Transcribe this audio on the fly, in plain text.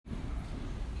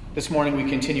This morning we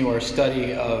continue our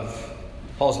study of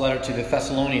Paul's letter to the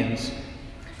Thessalonians,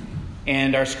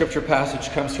 and our scripture passage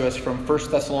comes to us from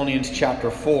 1 Thessalonians chapter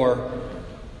 4,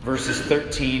 verses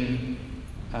 13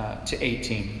 to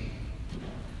 18.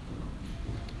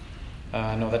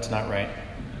 No, that's not right.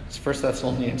 It's 1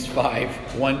 Thessalonians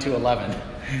 5, 1 to 11.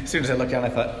 As soon as I looked down, I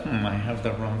thought, I have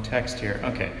the wrong text here.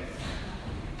 Okay.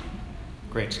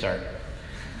 Great start.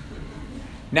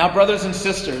 Now, brothers and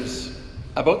sisters,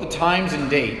 about the times and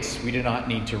dates, we do not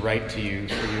need to write to you,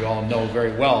 for you all know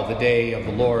very well the day of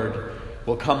the Lord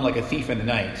will come like a thief in the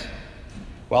night.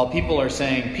 While people are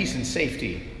saying peace and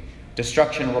safety,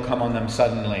 destruction will come on them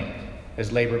suddenly,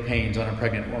 as labor pains on a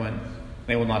pregnant woman.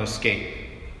 They will not escape.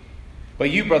 But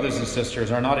you, brothers and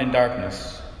sisters, are not in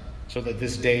darkness, so that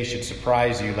this day should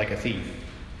surprise you like a thief.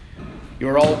 You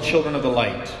are all children of the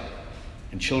light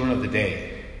and children of the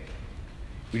day.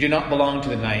 We do not belong to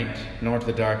the night, nor to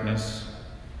the darkness.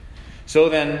 So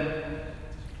then,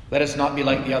 let us not be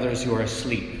like the others who are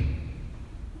asleep,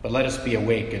 but let us be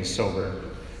awake and sober.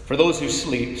 For those who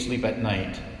sleep, sleep at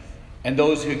night, and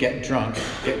those who get drunk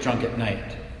at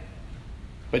night.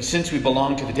 But since we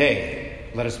belong to the day,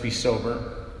 let us be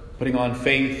sober, putting on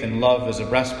faith and love as a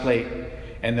breastplate,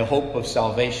 and the hope of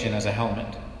salvation as a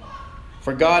helmet.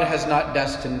 For God has not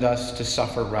destined us to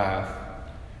suffer wrath,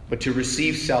 but to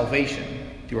receive salvation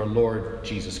through our Lord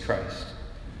Jesus Christ.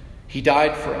 He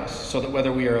died for us, so that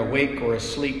whether we are awake or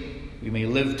asleep, we may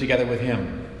live together with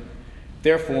him.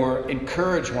 Therefore,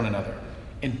 encourage one another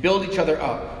and build each other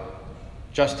up,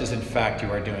 just as in fact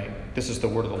you are doing. This is the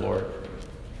word of the Lord.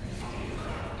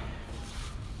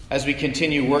 As we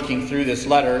continue working through this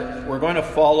letter, we're going to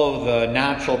follow the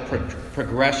natural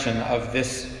progression of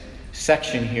this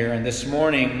section here. And this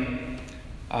morning,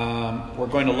 we're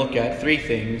going to look at three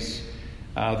things: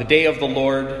 the day of the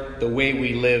Lord, the way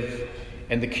we live,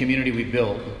 and the community we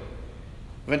build.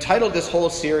 I've entitled this whole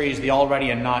series The Already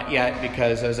and Not Yet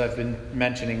because, as I've been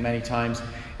mentioning many times,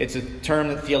 it's a term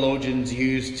that theologians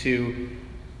use to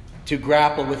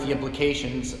grapple with the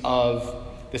implications of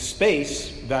the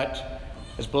space that,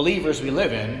 as believers, we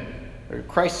live in.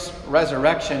 Christ's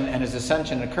resurrection and his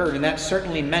ascension occurred, and that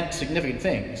certainly meant significant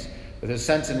things, with the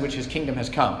sense in which his kingdom has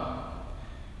come.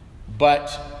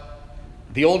 But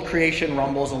the old creation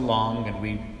rumbles along, and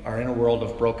we are in a world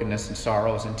of brokenness and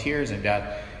sorrows and tears and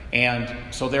death. And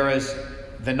so there is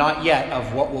the not yet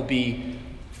of what will be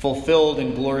fulfilled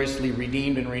and gloriously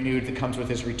redeemed and renewed that comes with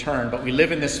his return. But we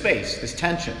live in this space, this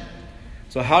tension.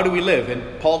 So how do we live?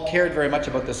 And Paul cared very much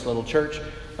about this little church.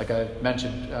 Like I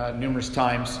mentioned numerous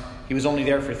times, he was only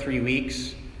there for 3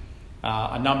 weeks.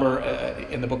 A number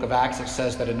in the book of Acts, it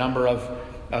says that a number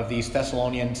of these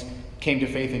Thessalonians came to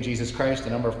faith in Jesus Christ.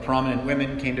 A number of prominent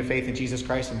women came to faith in Jesus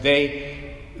Christ, and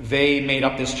they made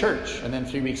up this church. And then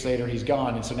 3 weeks later, he's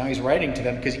gone. And so now he's writing to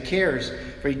them because he cares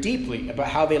very deeply about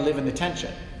how they live in the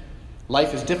tension.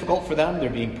 Life is difficult for them. They're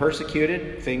being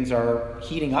persecuted. Things are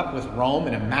heating up with Rome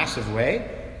in a massive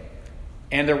way.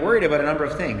 And they're worried about a number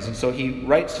of things. And so he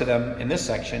writes to them in this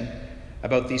section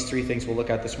about these three things we'll look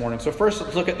at this morning. So first,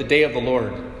 let's look at the day of the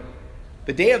Lord.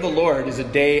 The day of the Lord is a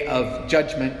day of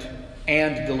judgment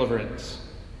and deliverance.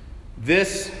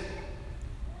 This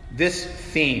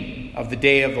theme of the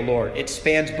day of the Lord, it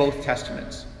spans both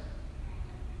testaments.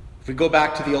 If we go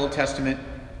back to the Old Testament,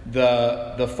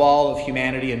 the fall of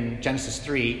humanity in Genesis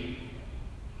 3,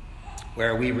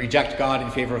 where we reject God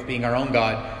in favor of being our own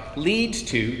God, leads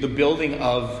to the building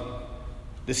of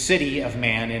the city of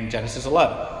man in Genesis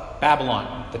 11,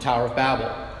 Babylon, the Tower of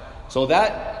Babel. So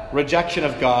that rejection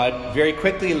of God very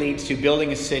quickly leads to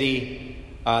building a city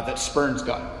that spurns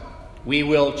God. We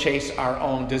will chase our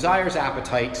own desires,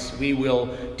 appetites. We will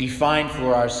define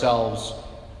for ourselves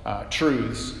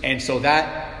truths. And so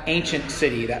that ancient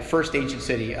city, that first ancient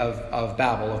city of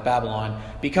Babylon,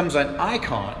 becomes an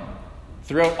icon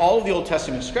throughout all of the Old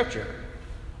Testament scripture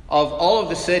of all of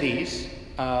the cities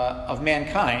of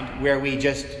mankind where we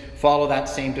just follow that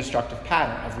same destructive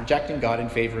pattern of rejecting God in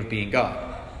favor of being God.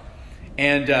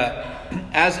 And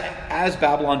as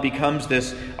Babylon becomes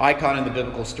this icon in the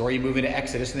biblical story, you move into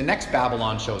Exodus, and the next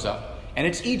Babylon shows up, and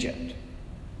it's Egypt.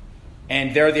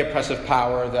 And they're the oppressive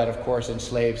power that, of course,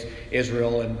 enslaves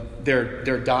Israel, and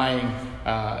they're dying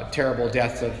terrible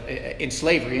deaths in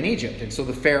slavery in Egypt. And so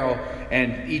the Pharaoh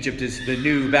and Egypt is the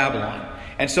new Babylon.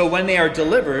 And so when they are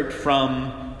delivered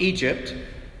from Egypt,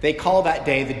 they call that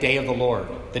day the day of the Lord.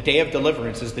 The day of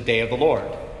deliverance is the day of the Lord.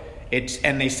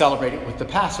 And they celebrate it with the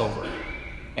Passover.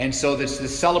 And so there's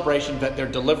this celebration that their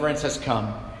deliverance has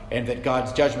come and that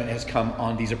God's judgment has come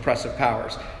on these oppressive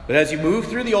powers. But as you move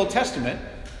through the Old Testament,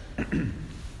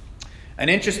 an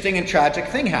interesting and tragic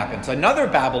thing happens. Another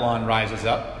Babylon rises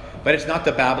up but it's not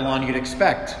the Babylon you'd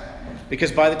expect.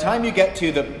 Because by the time you get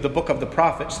to the book of the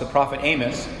prophets, the prophet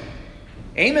Amos,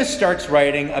 Amos starts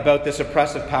writing about this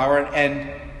oppressive power, and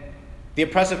the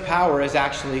oppressive power is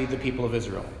actually the people of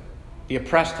Israel. The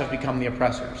oppressed have become the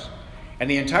oppressors. And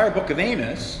the entire book of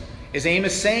Amos is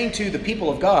Amos saying to the people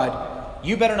of God,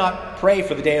 you better not pray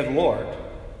for the day of the Lord,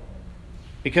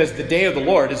 because the day of the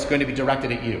Lord is going to be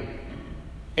directed at you.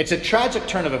 It's a tragic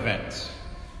turn of events.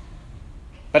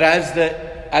 But as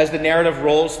the narrative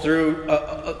rolls through,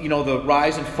 the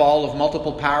rise and fall of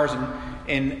multiple powers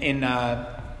in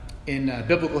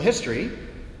biblical history,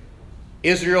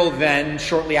 Israel then,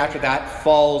 shortly after that,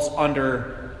 falls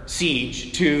under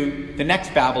siege to the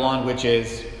next Babylon, which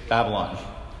is Babylon.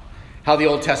 How the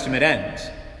Old Testament ends.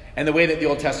 And the way that the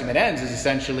Old Testament ends is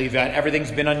essentially that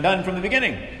everything's been undone from the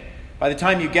beginning. By the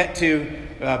time you get to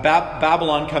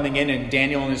Babylon coming in and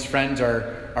Daniel and his friends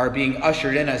are being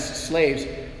ushered in as slaves,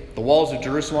 the walls of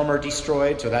Jerusalem are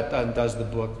destroyed, so that undoes the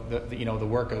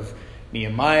work of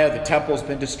Nehemiah. The temple's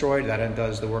been destroyed, that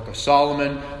undoes the work of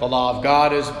Solomon. The law of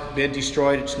God has been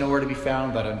destroyed, it's nowhere to be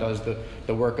found, that undoes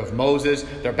the work of Moses.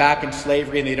 They're back in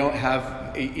slavery and they don't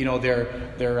have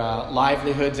their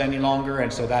livelihoods any longer,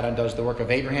 and so that undoes the work of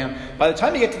Abraham. By the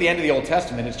time you get to the end of the Old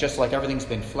Testament, it's just like everything's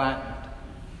been flattened.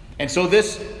 And so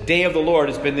this day of the Lord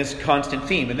has been this constant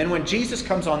theme. And then when Jesus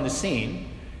comes on the scene,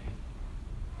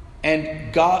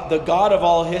 and God, the God of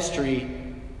all history,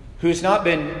 who's not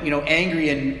been, angry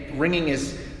and wringing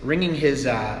his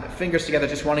fingers together,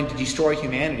 just wanting to destroy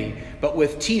humanity, but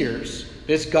with tears,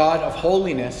 this God of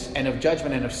holiness and of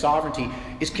judgment and of sovereignty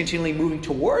is continually moving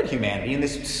toward humanity in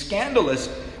this scandalous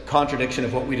contradiction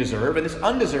of what we deserve and this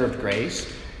undeserved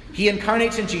grace. He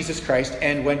incarnates in Jesus Christ,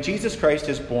 and when Jesus Christ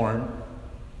is born,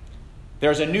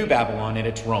 there's a new Babylon, and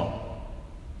it's Rome.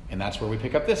 And that's where we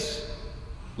pick up this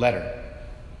letter.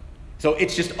 So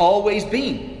it's just always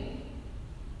been.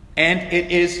 And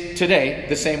it is today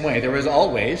the same way. There is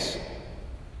always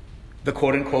the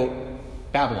quote-unquote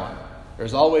Babylon.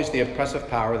 There's always the oppressive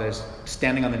power that is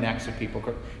standing on the necks of people,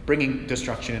 bringing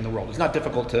destruction in the world. It's not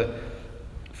difficult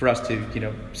for us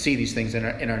to see these things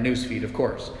in our news feed, of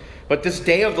course. But this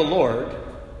day of the Lord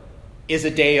is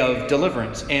a day of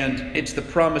deliverance, and it's the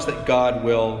promise that God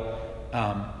will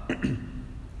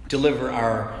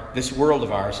deliver this world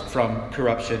of ours from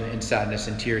corruption and sadness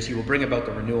and tears. He will bring about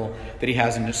the renewal that he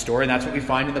has in his store, and that's what we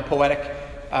find in the poetic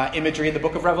imagery in the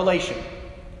book of Revelation.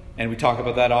 And we talk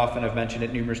about that often. I've mentioned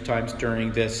it numerous times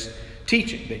during this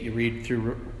teaching, that you read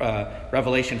through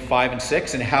Revelation 5 and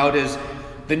 6, and how does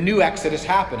the new Exodus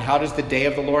happen? How does the day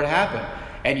of the Lord happen?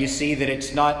 And you see that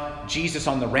it's not Jesus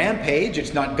on the rampage,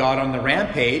 it's not God on the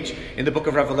rampage. In the book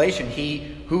of Revelation,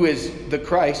 he who is the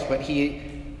Christ, but he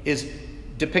is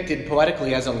depicted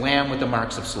poetically as a lamb with the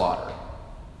marks of slaughter.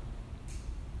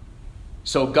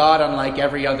 So God, unlike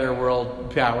every other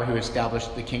world power who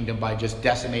established the kingdom by just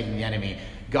decimating the enemy,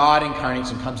 God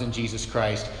incarnates and comes in Jesus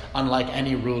Christ, unlike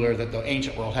any ruler that the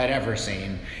ancient world had ever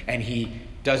seen. And he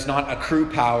does not accrue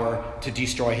power to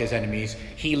destroy his enemies.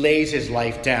 He lays his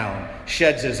life down,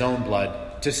 sheds his own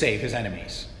blood to save his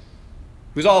enemies.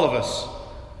 Who's all of us?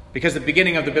 Because the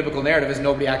beginning of the biblical narrative is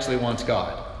nobody actually wants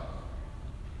God.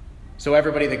 So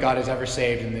everybody that God has ever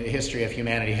saved in the history of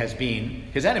humanity has been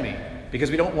his enemy,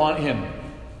 because we don't want him.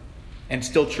 And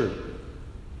still true.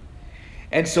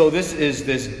 And so this is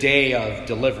this day of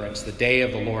deliverance, the day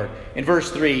of the Lord. In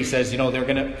verse 3, he says,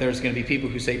 there's going to be people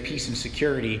who say peace and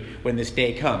security when this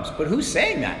day comes. But who's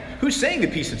saying that? Who's saying the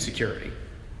peace and security?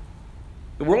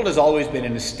 The world has always been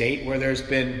in a state where there's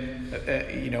been,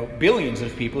 billions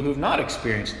of people who have not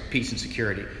experienced peace and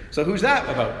security. So who's that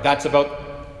about? That's about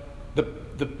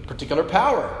the particular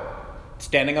power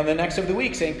standing on the necks of the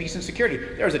weak, saying peace and security.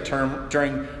 There was a term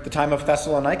during the time of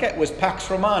Thessalonica. It was Pax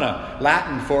Romana,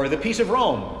 Latin for the peace of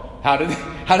Rome. How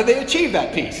did they achieve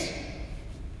that peace?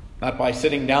 Not by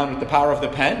sitting down with the power of the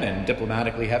pen and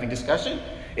diplomatically having discussion.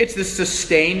 It's the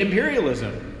sustained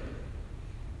imperialism.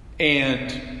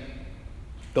 And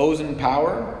those in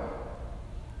power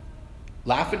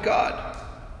laugh at God.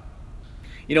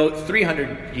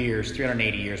 380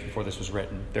 years before this was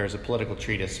written, there's a political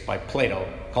treatise by Plato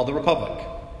called The Republic.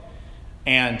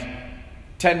 And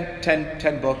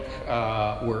 10-book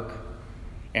work.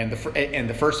 And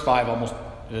the first 5 almost,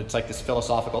 it's like this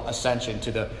philosophical ascension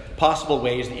to the possible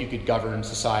ways that you could govern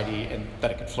society and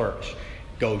that it could flourish.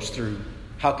 It goes through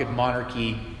how could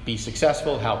monarchy be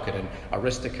successful? How could an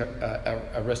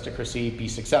aristocracy be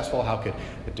successful? How could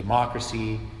a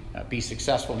democracy be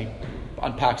successful? And he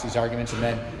unpacks these arguments, and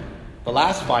then the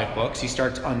last 5 books he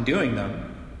starts undoing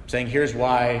them, saying here's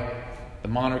why the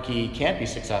monarchy can't be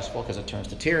successful because it turns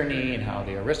to tyranny, and how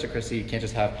the aristocracy, you can't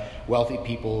just have wealthy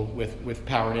people with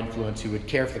power and influence who would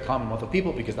care for the commonwealth of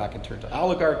people, because that can turn to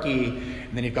oligarchy.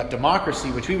 And then you've got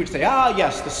democracy, which we would say,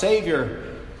 yes, the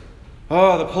savior.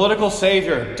 Oh, the political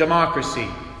savior, democracy.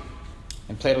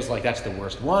 And Plato's like, that's the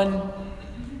worst one,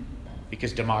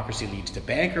 because democracy leads to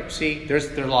bankruptcy. There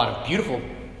are a lot of beautiful,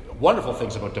 wonderful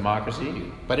things about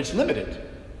democracy, but it's limited,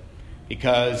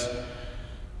 because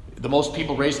the most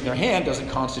people raising their hand doesn't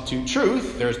constitute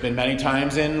truth. There's been many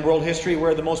times in world history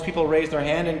where the most people raise their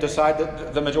hand and decide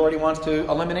that the majority wants to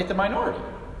eliminate the minority.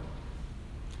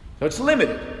 So it's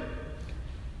limited.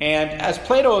 And as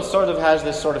Plato sort of has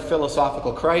this sort of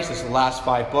philosophical crisis in the last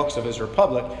 5 books of his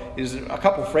Republic, there's a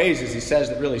couple phrases he says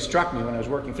that really struck me when I was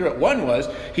working through it. One was,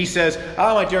 he says,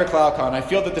 my dear Glaucon, I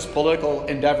feel that this political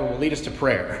endeavor will lead us to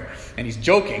prayer. And he's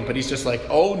joking, but he's just like,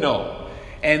 oh no.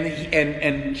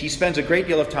 And he spends a great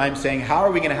deal of time saying, how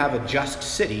are we going to have a just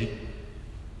city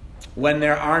when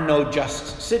there are no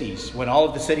just cities, when all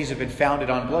of the cities have been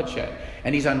founded on bloodshed?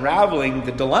 And he's unraveling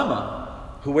the dilemma.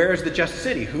 Where is the just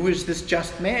city? Who is this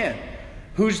just man?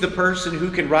 Who's the person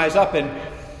who can rise up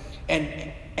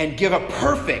and give a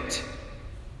perfect,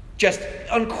 just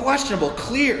unquestionable,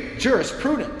 clear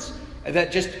jurisprudence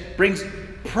that just brings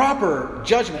proper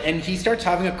judgment? And he starts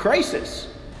having a crisis,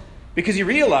 because he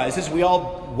realizes we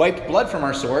all wiped blood from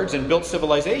our swords and built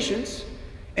civilizations,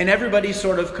 and everybody's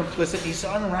sort of complicit. He's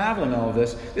unraveling all of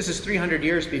this. This is 300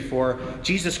 years before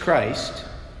Jesus Christ.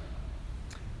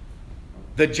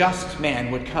 The just man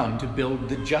would come to build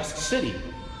the just city.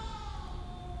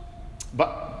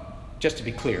 But just to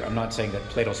be clear, I'm not saying that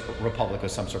Plato's Republic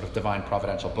was some sort of divine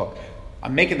providential book.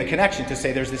 I'm making the connection to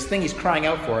say there's this thing he's crying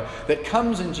out for that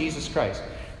comes in Jesus Christ.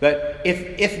 That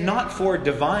if not for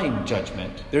divine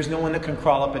judgment, there's no one that can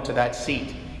crawl up into that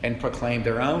seat and proclaim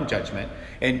their own judgment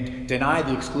and deny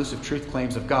the exclusive truth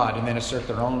claims of God and then assert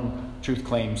their own truth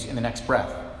claims in the next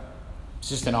breath. It's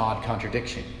just an odd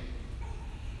contradiction.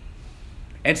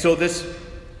 And so this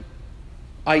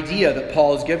idea that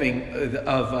Paul is giving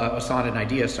it's not an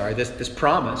idea, this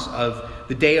promise of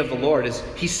the day of the Lord, is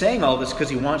he's saying all this because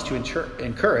he wants to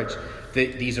encourage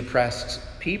these oppressed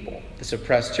people, this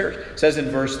oppressed church. It says in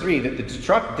verse 3 that the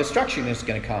destruction is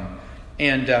going to come.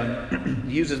 And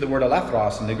he uses the word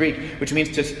elefthros in the Greek, which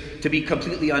means to be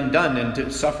completely undone and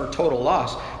to suffer total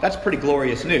loss. That's pretty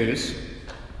glorious news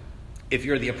if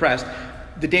you're the oppressed.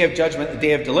 The day of judgment, the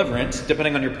day of deliverance,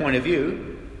 depending on your point of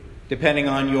view, depending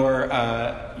on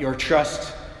your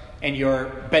trust and your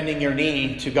bending your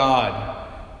knee to God,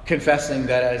 confessing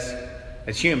that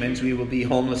as humans we will be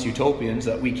homeless utopians,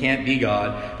 that we can't be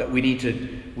God, that we need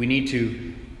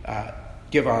to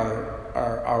give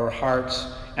our hearts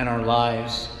and our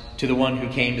lives to the one who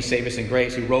came to save us in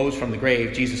grace, who rose from the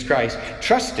grave, Jesus Christ,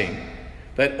 trusting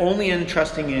that only in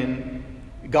trusting in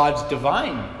God's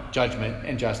divine judgment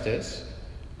and justice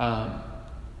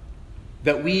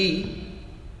that we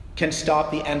can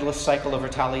stop the endless cycle of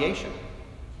retaliation.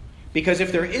 Because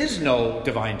if there is no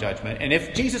divine judgment, and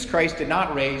if Jesus Christ did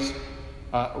not rise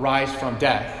from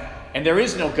death, and there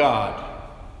is no God,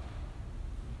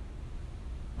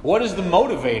 what is the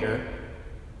motivator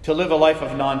to live a life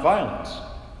of nonviolence?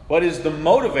 What is the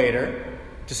motivator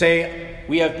to say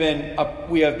we have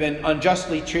been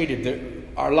unjustly treated,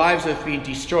 our lives have been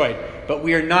destroyed, but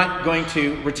we are not going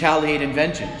to retaliate in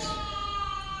vengeance?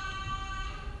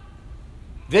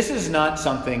 This is not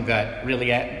something that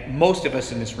really most of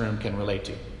us in this room can relate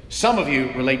to. Some of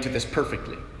you relate to this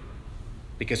perfectly,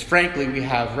 because frankly we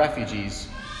have refugees,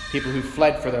 people who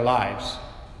fled for their lives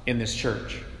in this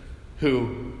church,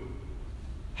 who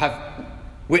have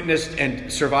witnessed and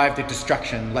survived the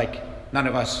destruction like none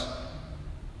of us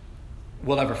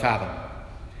will ever fathom.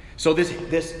 So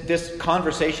this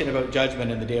conversation about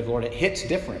judgment and the day of the Lord, it hits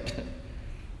different.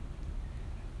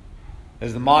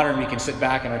 As the modern, we can sit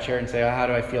back in our chair and say, how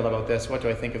do I feel about this? What do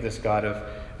I think of this God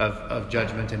of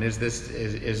judgment? And is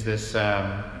this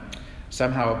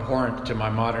somehow abhorrent to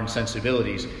my modern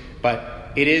sensibilities?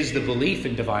 But it is the belief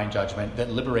in divine judgment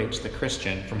that liberates the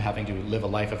Christian from having to live a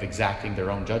life of exacting their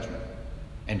own judgment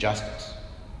and justice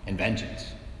and vengeance.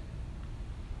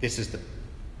 This is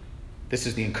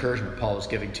the encouragement Paul is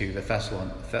giving to the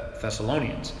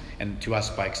Thessalonians, and to us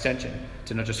by extension,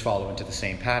 to not just follow into the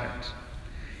same patterns.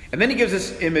 And then he gives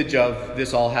this image of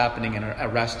this all happening and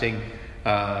arresting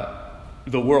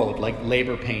the world, like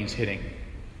labor pains hitting.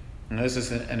 And this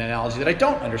is an analogy that I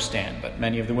don't understand, but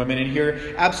many of the women in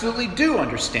here absolutely do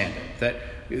understand it.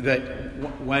 That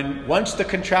once the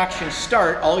contractions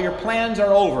start, all your plans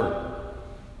are over.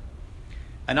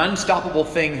 An unstoppable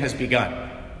thing has begun.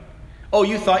 Oh,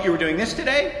 you thought you were doing this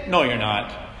today? No, you're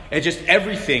not. It's just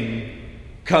everything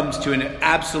comes to an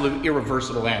absolute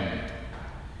irreversible end.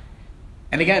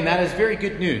 And again, that is very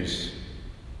good news.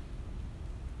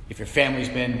 If your family's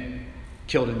been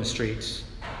killed in the streets,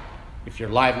 if your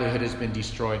livelihood has been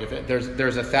destroyed,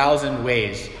 there's 1,000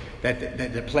 ways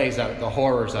that plays out, the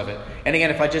horrors of it. And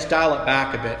again, if I just dial it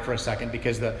back a bit for a second,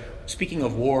 because speaking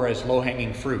of war is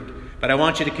low-hanging fruit, but I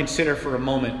want you to consider for a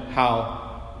moment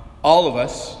how all of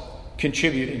us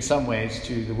contribute in some ways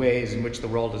to the ways in which the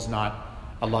world is not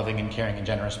a loving and caring and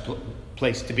generous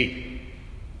place to be.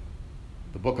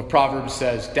 The book of Proverbs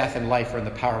says, death and life are in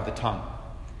the power of the tongue.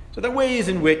 So there are ways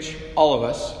in which all of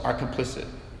us are complicit.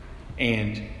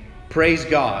 And praise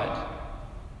God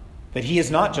that he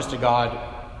is not just a God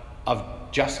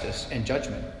of justice and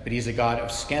judgment, but he is a God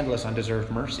of scandalous,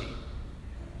 undeserved mercy.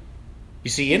 You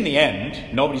see, in the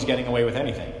end, nobody's getting away with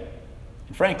anything.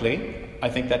 And frankly, I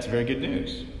think that's very good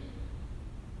news.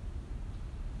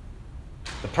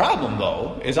 The problem,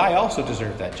 though, is I also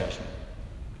deserve that judgment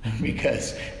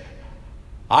because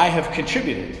I have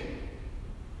contributed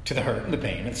to the hurt and the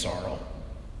pain and sorrow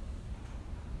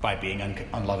by being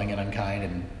unloving and unkind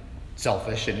and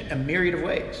selfish in a myriad of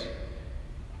ways.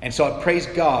 And so I praise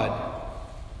God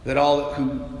that all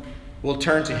who will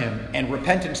turn to him, and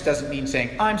repentance doesn't mean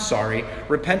saying, I'm sorry.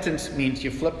 Repentance means you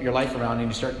flip your life around and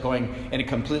you start going in a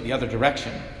completely other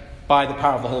direction by the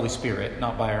power of the Holy Spirit,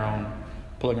 not by our own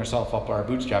pulling ourselves up our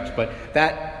bootstraps. But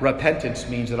that repentance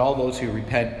means that all those who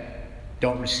repent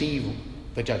don't receive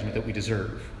the judgment that we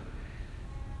deserve.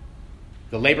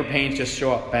 The labor pains just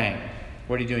show up, bang.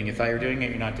 What are you doing? You thought you were doing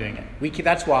it, you're not doing it.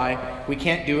 That's why we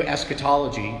can't do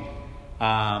eschatology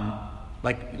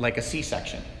like a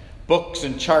C-section. Books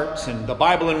and charts and the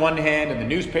Bible in one hand and the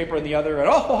newspaper in the other. And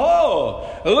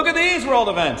look at these world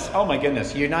events. Oh my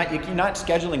goodness, you're not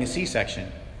scheduling a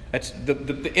C-section. That's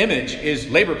the image is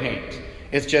labor pains.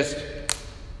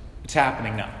 It's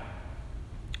happening now.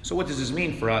 So what does this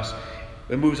mean for us?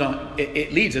 It moves on.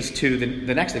 It leads us to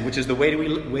the next thing, which is the way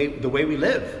we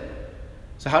live.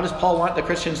 So how does Paul want the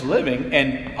Christians living,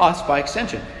 and us by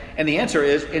extension? And the answer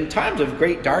is, in times of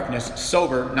great darkness,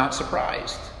 sober, not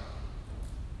surprised.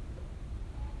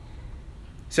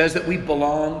 It says that we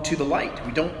belong to the light.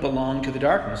 We don't belong to the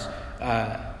darkness.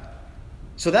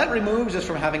 So that removes us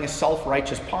from having a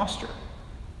self-righteous posture.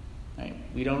 Right?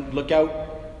 We don't look out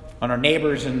on our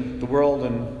neighbors in the world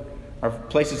and our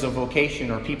places of vocation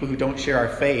or people who don't share our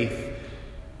faith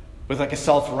with like a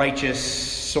self-righteous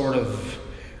sort of,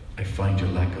 I find your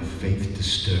lack of faith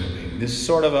disturbing. This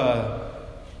sort of a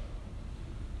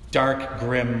dark,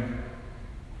 grim.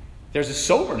 There's a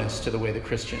soberness to the way the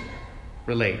Christian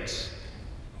relates.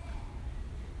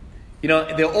 You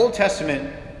know, the Old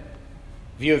Testament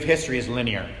view of history is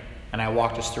linear, and I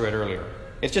walked us through it earlier.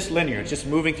 It's just linear. It's just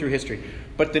moving through history.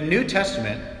 But the New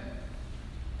Testament,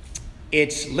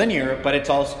 it's linear, but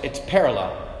it's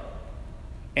parallel.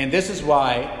 And this is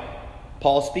why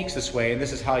Paul speaks this way, and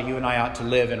this is how you and I ought to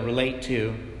live and relate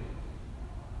to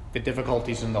the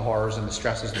difficulties and the horrors and the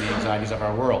stresses and the anxieties of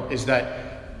our world, is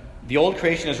that the old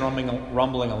creation is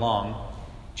rumbling along.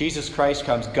 Jesus Christ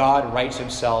comes. God writes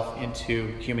himself into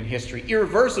human history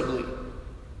irreversibly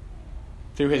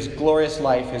through his glorious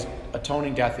life, his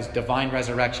atoning death, his divine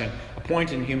resurrection, a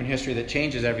point in human history that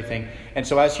changes everything. And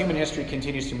so as human history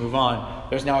continues to move on,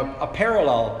 there's now a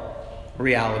parallel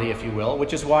reality, if you will,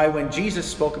 which is why when Jesus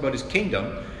spoke about his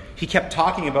kingdom, he kept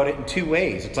talking about it in two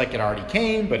ways. It's like it already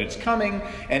came, but it's coming.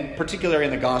 And particularly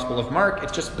in the Gospel of Mark,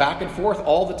 it's just back and forth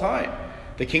all the time.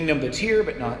 The kingdom that's here,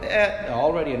 but not yet,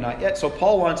 already and not yet. So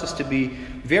Paul wants us to be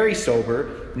very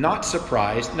sober, not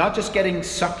surprised, not just getting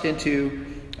sucked into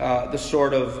the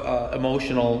sort of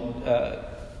emotional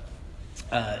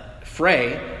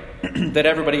fray that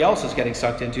everybody else is getting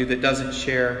sucked into that doesn't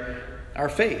share our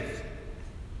faith.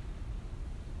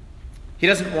 He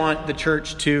doesn't want the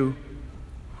church to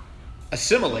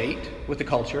assimilate with the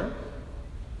culture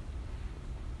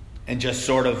and just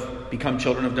sort of become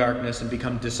children of darkness and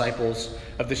become disciples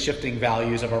of the shifting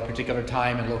values of our particular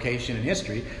time and location and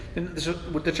history.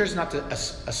 The church is not to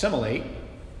assimilate.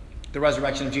 The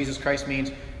resurrection of Jesus Christ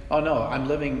means, oh no, I'm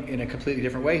living in a completely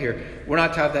different way here. We're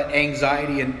not to have that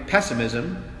anxiety and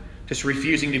pessimism, just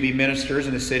refusing to be ministers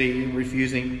in the city,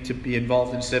 refusing to be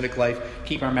involved in civic life,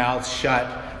 keep our mouths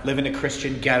shut, live in a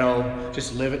Christian ghetto,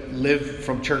 just live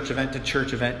from church event to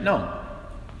church event. No,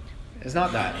 it's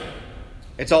not that.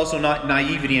 It's also not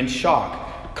naivety and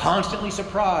shock. Constantly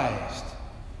surprised.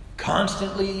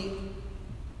 Constantly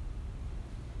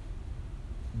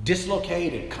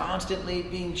dislocated. Constantly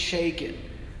being shaken.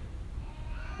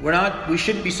 We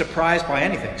shouldn't be surprised by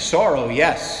anything. Sorrow,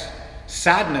 yes.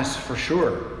 Sadness, for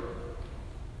sure.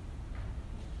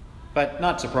 But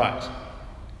not surprised.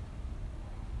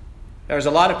 There's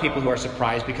a lot of people who are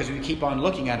surprised because we keep on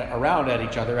looking around at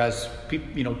each other as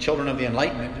children of the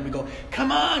Enlightenment, and we go,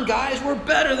 come on, guys, we're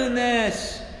better than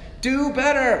this. Do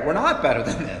better. We're not better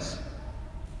than this.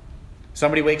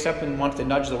 Somebody wakes up and wants to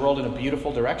nudge the world in a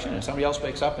beautiful direction, and somebody else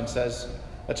wakes up and says,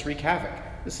 let's wreak havoc.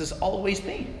 It's always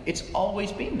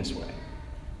been this way.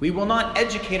 We will not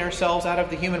educate ourselves out of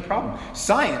the human problem.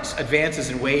 Science advances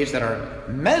in ways that are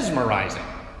mesmerizing.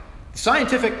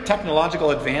 Scientific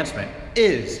technological advancement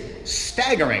is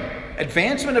staggering.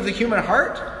 Advancement of the human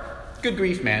heart? Good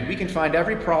grief, man. We can find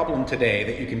every problem today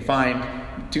that you can find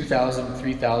 2,000,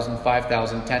 3,000,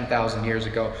 5,000, 10,000 years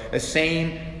ago. The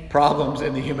same problems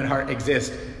in the human heart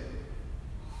exist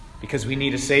because we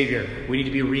need a Savior. We need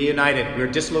to be reunited. We're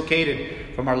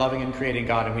dislocated from our loving and creating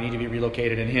God, and we need to be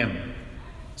relocated in Him.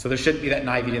 So there shouldn't be that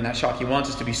naivety and that shock. He wants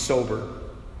us to be sober,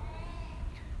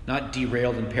 not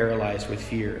derailed and paralyzed with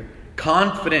fear.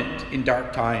 Confident in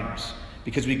dark times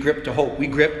because we grip to hope. We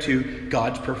grip to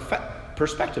God's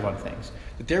perspective on things.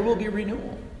 That there will be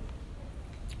renewal.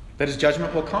 That His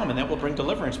judgment will come and that will bring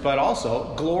deliverance. But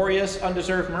also glorious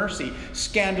undeserved mercy.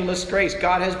 Scandalous grace.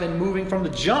 God has been moving from the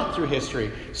jump through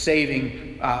history.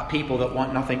 Saving people that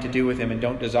want nothing to do with Him and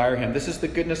don't desire Him. This is the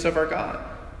goodness of our God.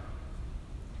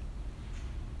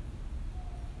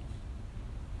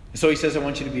 So He says, I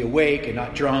want you to be awake and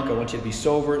not drunk. I want you to be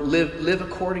sober. Live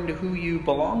according to who you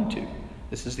belong to.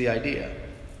 This is the idea.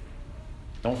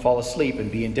 Don't fall asleep and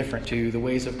be indifferent to the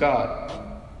ways of God.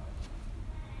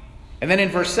 And then in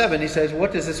verse 7, he says,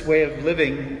 what does this way of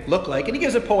living look like? And he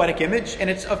gives a poetic image, and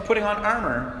it's of putting on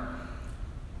armor.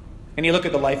 And you look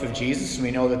at the life of Jesus, and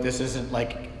we know that this isn't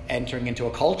like entering into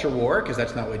a culture war, because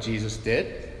that's not what Jesus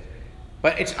did.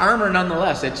 But it's armor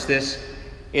nonetheless. It's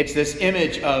this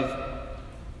image of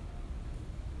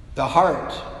the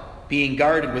heart being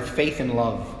guarded with faith and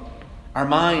love. Our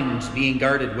minds being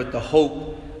guarded with the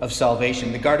hope of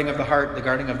salvation. The guarding of the heart, the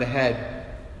guarding of the head.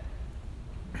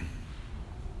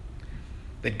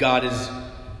 That God is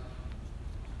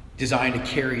designed to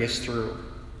carry us through.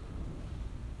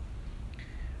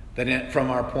 That from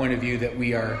our point of view that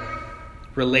we are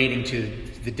relating to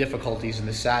the difficulties and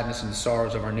the sadness and the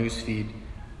sorrows of our newsfeed.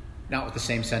 Not with the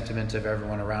same sentiments of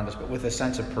everyone around us, but with a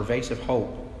sense of pervasive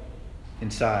hope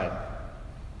inside.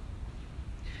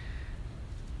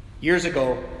 Years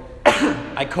ago,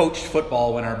 I coached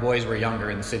football when our boys were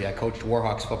younger in the city. I coached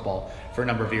Warhawks football for a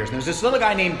number of years. And there was this little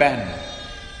guy named Ben.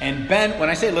 And Ben, when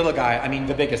I say little guy, I mean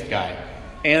the biggest guy.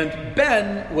 And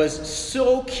Ben was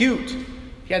so cute.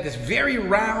 He had this very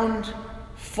round,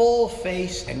 full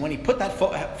face. And when he put that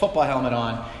football helmet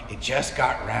on, it just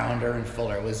got rounder and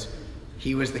fuller.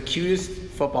 He was the cutest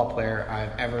football player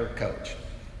I've ever coached.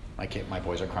 My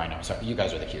boys are crying now. Sorry, you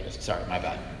guys are the cutest. Sorry, my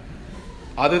bad.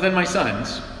 Other than my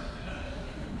sons.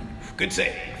 Good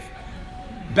save.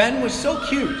 Ben was so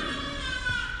cute.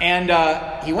 And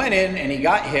he went in and he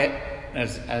got hit,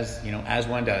 as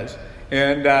one does.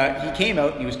 And he came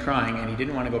out and he was crying and he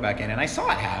didn't want to go back in. And I saw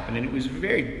it happen and it was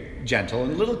very gentle.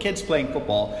 And little kids playing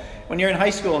football, when you're in high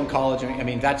school and college, I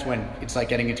mean, that's when it's like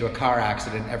getting into a car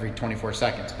accident every 24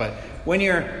 seconds. But when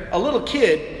you're a little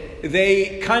kid,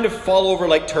 they kind of fall over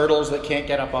like turtles that can't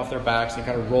get up off their backs. They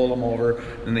kind of roll them over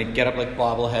and they get up like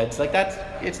bobbleheads.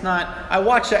 I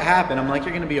watched that happen. I'm like, you're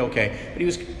going to be okay. But he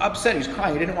was upset. He was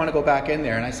crying. He didn't want to go back in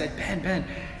there. And I said, Ben.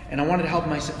 And I wanted to help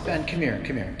him. I said, Ben, come here,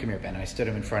 Ben. And I stood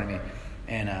him in front of me.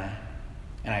 And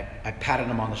I patted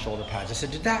him on the shoulder pads. I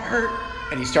said, did that hurt?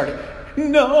 And he started,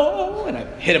 no. And I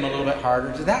hit him a little bit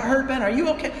harder. Did that hurt, Ben? Are you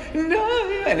okay? No.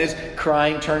 And his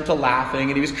crying turned to laughing.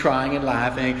 And he was crying and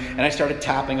laughing. And I started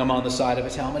tapping him on the side of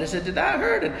his helmet. I said, did that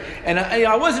hurt? And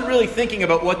I wasn't really thinking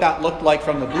about what that looked like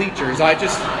from the bleachers. I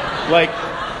just,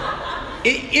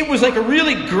 it was like a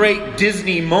really great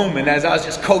Disney moment as I was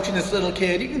just coaching this little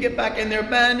kid. You can get back in there,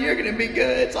 Ben. You're going to be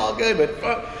good. It's all good.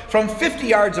 But from 50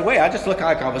 yards away, I just looked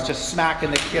like I was just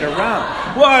smacking the kid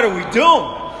around. What are we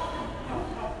doing?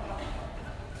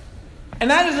 And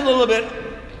that is a little bit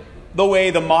the way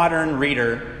the modern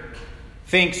reader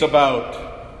thinks about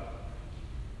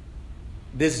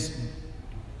this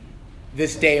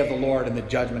day of the Lord and the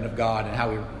judgment of God and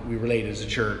how we relate as a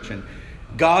church. And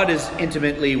God is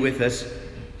intimately with us,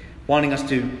 wanting us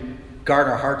to guard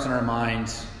our hearts and our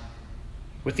minds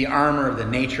with the armor of the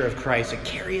nature of Christ and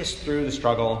carry us through the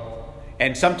struggle.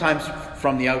 And sometimes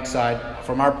from the outside,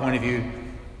 from our point of view,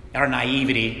 our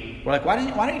naivety, we're like, why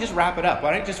don't you just wrap it up?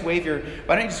 Why don't you just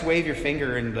wave your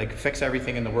finger and fix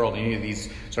everything in the world? And these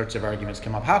sorts of arguments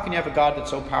come up. How can you have a God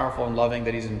that's so powerful and loving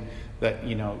that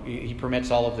He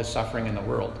permits all of this suffering in the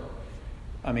world?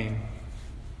 I mean,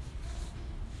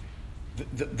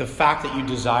 the fact that you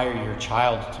desire your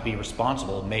child to be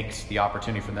responsible makes the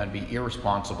opportunity for them to be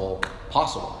irresponsible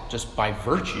possible, just by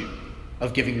virtue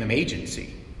of giving them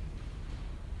agency.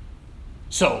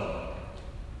 So,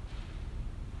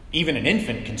 even an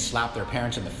infant can slap their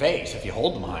parents in the face if you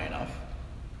hold them high enough.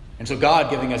 And so God,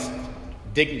 giving us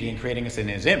dignity and creating us in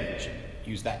his image,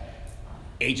 use that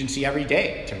agency every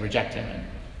day to reject him. And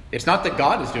it's not that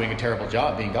God is doing a terrible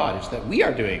job being God, it's that we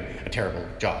are doing a terrible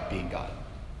job being God.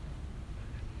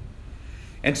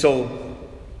 And so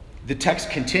the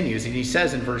text continues, and he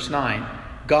says in verse 9,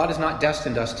 God has not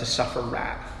destined us to suffer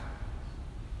wrath.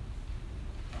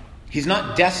 He's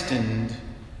not destined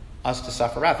us to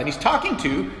suffer wrath. And he's talking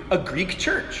to a Greek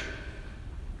church.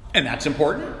 And that's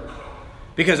important.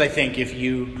 Because I think if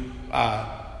you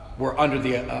were under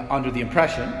the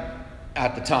impression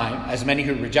at the time, as many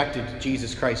who rejected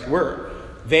Jesus Christ were,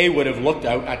 they would have looked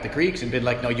out at the Greeks and been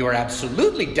like, no, you are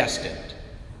absolutely destined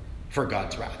for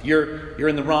God's wrath. You're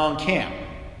in the wrong camp.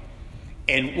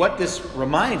 And what this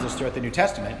reminds us throughout the New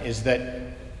Testament is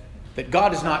that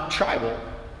God is not tribal,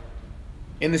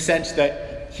 in the sense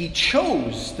that he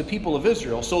chose the people of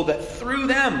Israel so that through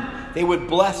them they would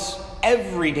bless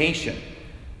every nation.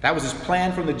 That was his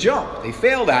plan from the jump. They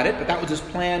failed at it, but that was his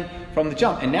plan from the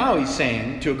jump. And now he's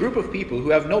saying to a group of people who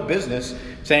have no business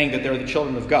saying that they're the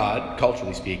children of God,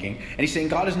 culturally speaking, and he's saying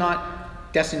God has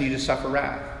not destined you to suffer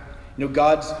wrath. You know,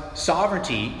 God's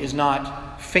sovereignty is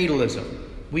not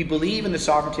fatalism. We believe in the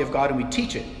sovereignty of God and we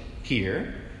teach it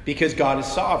here because God is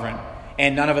sovereign.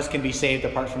 And none of us can be saved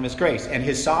apart from his grace. And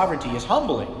his sovereignty is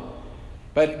humbling.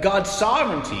 But God's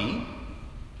sovereignty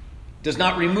does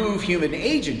not remove human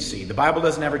agency. The Bible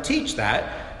doesn't ever teach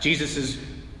that. Jesus is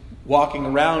walking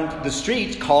around the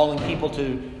streets calling people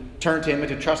to turn to him and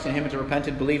to trust in him and to repent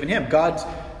and believe in him. God's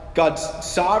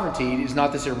sovereignty is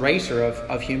not this eraser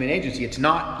of human agency. It's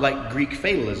not like Greek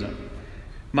fatalism.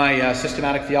 My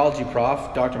systematic theology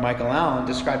prof, Dr. Michael Allen,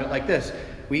 described it like this.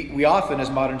 We often, as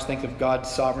moderns, think of God's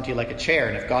sovereignty like a chair.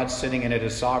 And if God's sitting in it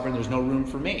as sovereign, there's no room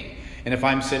for me. And if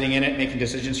I'm sitting in it making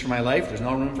decisions for my life, there's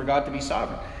no room for God to be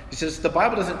sovereign. He says the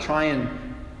Bible doesn't try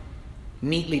and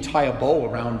neatly tie a bow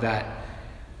around that.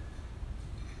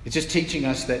 It's just teaching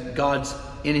us that God's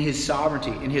in his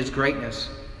sovereignty, in his greatness,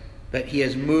 that he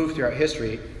has moved throughout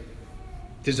history,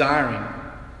 desiring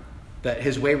that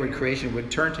his wayward creation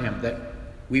would turn to him, that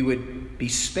we would be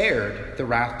spared the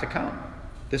wrath to come.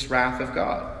 This wrath of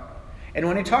God. And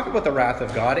when we talk about the wrath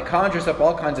of God, it conjures up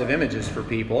all kinds of images for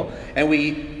people. And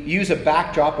we use a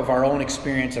backdrop of our own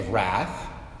experience of wrath.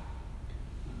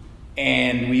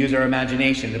 And we use our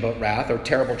imagination about wrath, or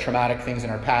terrible traumatic things in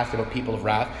our past about people of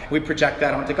wrath. We project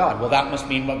that onto God. Well, that must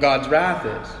mean what God's wrath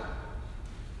is.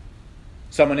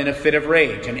 Someone in a fit of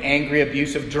rage, an angry,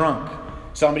 abusive drunk.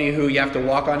 Somebody who you have to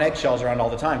walk on eggshells around all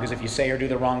the time because if you say or do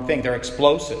the wrong thing, they're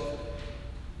explosive.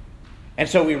 And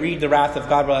so we read the wrath of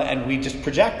God and we just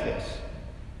project this.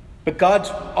 But God's,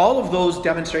 all of those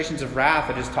demonstrations of wrath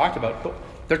that is talked about,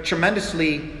 they're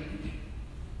tremendously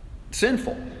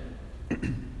sinful.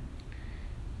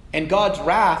 And God's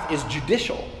wrath is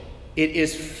judicial. It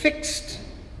is fixed.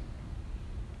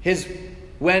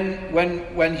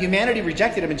 When humanity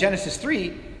rejected him in Genesis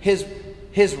 3,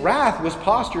 his wrath was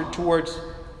postured towards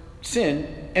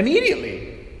sin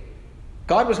immediately.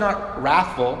 God was not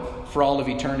wrathful for all of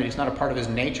eternity. It's not a part of his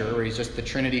nature, where he's just the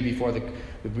Trinity before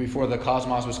the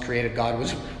cosmos was created. God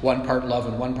was one part love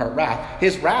and one part wrath.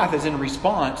 His wrath is in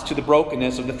response to the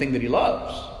brokenness of the thing that he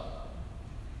loves.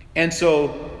 And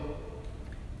so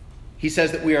he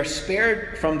says that we are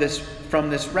spared from this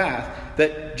wrath,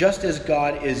 that just as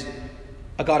God is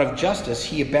a God of justice,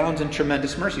 he abounds in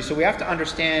tremendous mercy. So we have to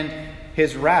understand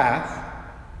his wrath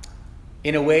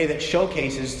in a way that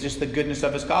showcases just the goodness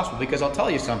of his gospel. Because I'll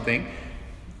tell you something,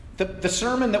 the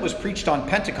sermon that was preached on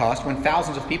Pentecost when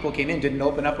thousands of people came in didn't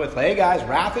open up with, hey guys,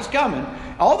 wrath is coming.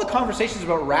 All the conversations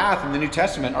about wrath in the New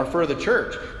Testament are for the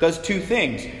church. It does two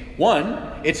things.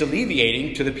 One, it's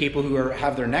alleviating to the people who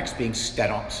have their necks being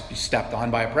stepped on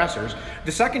by oppressors.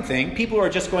 The second thing, people who are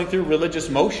just going through religious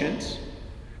motions,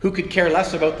 who could care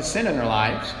less about the sin in their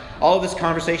lives, all of this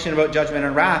conversation about judgment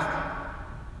and wrath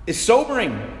is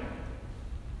sobering.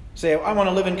 Say, I want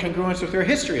to live in congruence with where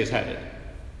history is headed.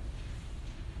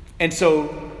 And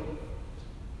so,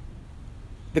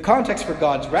 the context for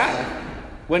God's wrath,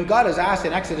 when God is asked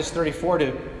in Exodus 34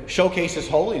 to showcase his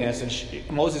holiness, and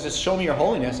Moses says, show me your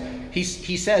holiness, he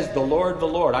says, the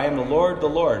Lord, I am the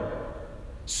Lord,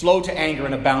 slow to anger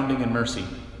and abounding in mercy.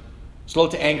 Slow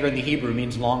to anger in the Hebrew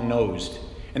means long-nosed.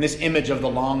 And this image of the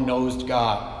long-nosed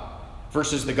God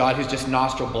versus the God who's just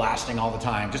nostril blasting all the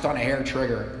time, just on a hair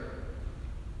trigger.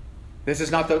 This is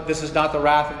not the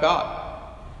wrath of God.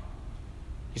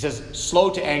 He says, slow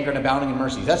to anger and abounding in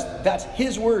mercy. That's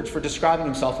his words for describing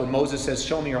himself when Moses says,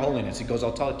 show me your holiness. He goes,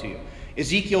 I'll tell it to you.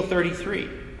 Ezekiel 33.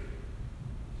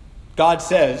 God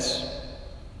says,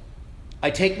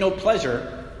 I take no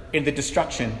pleasure in the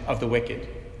destruction of the wicked,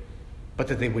 but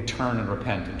that they would turn and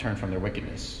repent and turn from their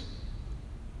wickedness.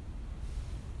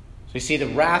 So you see, the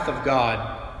wrath of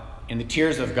God and the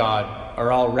tears of God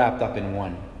are all wrapped up in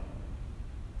one.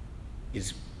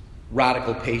 His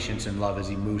radical patience and love as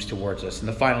he moves towards us. And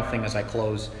the final thing as I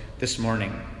close this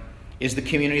morning is the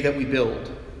community that we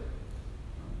build.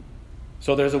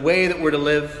 So there's a way that we're to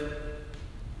live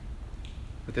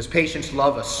with this patience,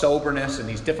 love, a soberness in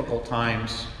these difficult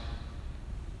times.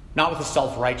 Not with a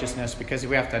self-righteousness, because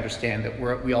we have to understand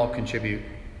that we all contribute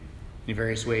in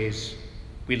various ways.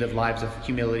 We live lives of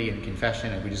humility and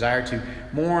confession, and we desire to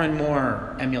more and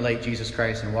more emulate Jesus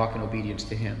Christ and walk in obedience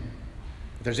to him.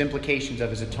 There's implications of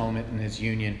his atonement and his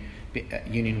union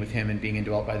with him and being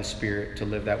indwelt by the Spirit to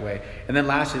live that way. And then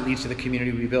lastly, it leads to the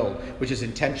community we build, which is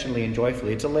intentionally and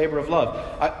joyfully. It's a labor of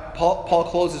love. Paul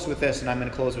closes with this, and I'm going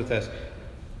to close with this.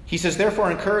 He says,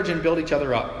 therefore, encourage and build each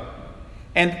other up.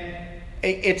 And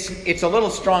it's a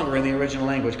little stronger in the original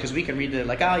language, because we can read it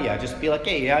like, oh yeah, just be like,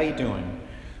 hey, how you doing?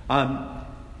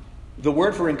 The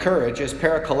word for encourage is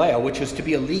parakaleo, which is to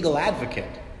be a legal advocate.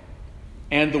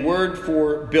 And the word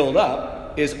for build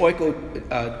up is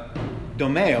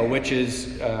oikodomeo, which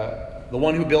is the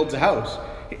one who builds a house.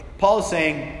 Paul is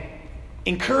saying,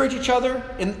 encourage each other,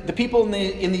 and the people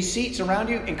in these seats around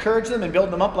you, encourage them and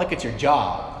build them up like it's your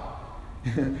job.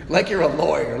 Like you're a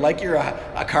lawyer, like you're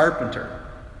a carpenter.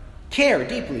 Care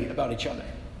deeply about each other.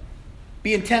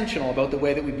 Be intentional about the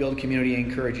way that we build community and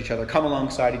encourage each other. Come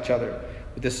alongside each other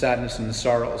with the sadness and the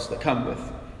sorrows that come with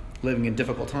living in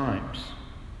difficult times.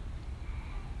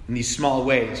 In these small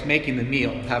ways, making the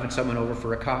meal, having someone over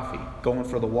for a coffee, going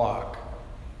for the walk.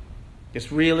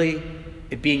 It's really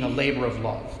it being a labor of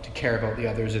love to care about the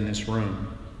others in this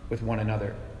room with one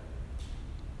another.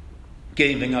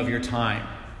 Giving of your time.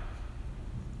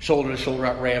 Shoulder to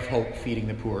shoulder ray of hope, feeding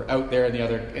the poor. Out there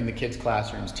in the kids'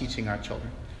 classrooms, teaching our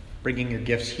children. Bringing your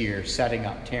gifts here, setting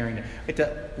up, tearing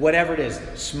it. Whatever it is,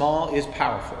 small is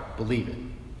powerful. Believe it.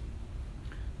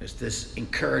 There's this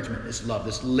encouragement, this love,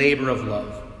 this labor of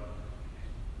love.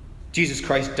 Jesus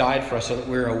Christ died for us so that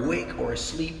we're awake or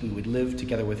asleep, we would live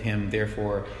together with him.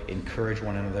 Therefore, encourage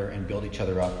one another and build each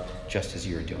other up just as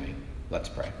you're doing. Let's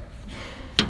pray.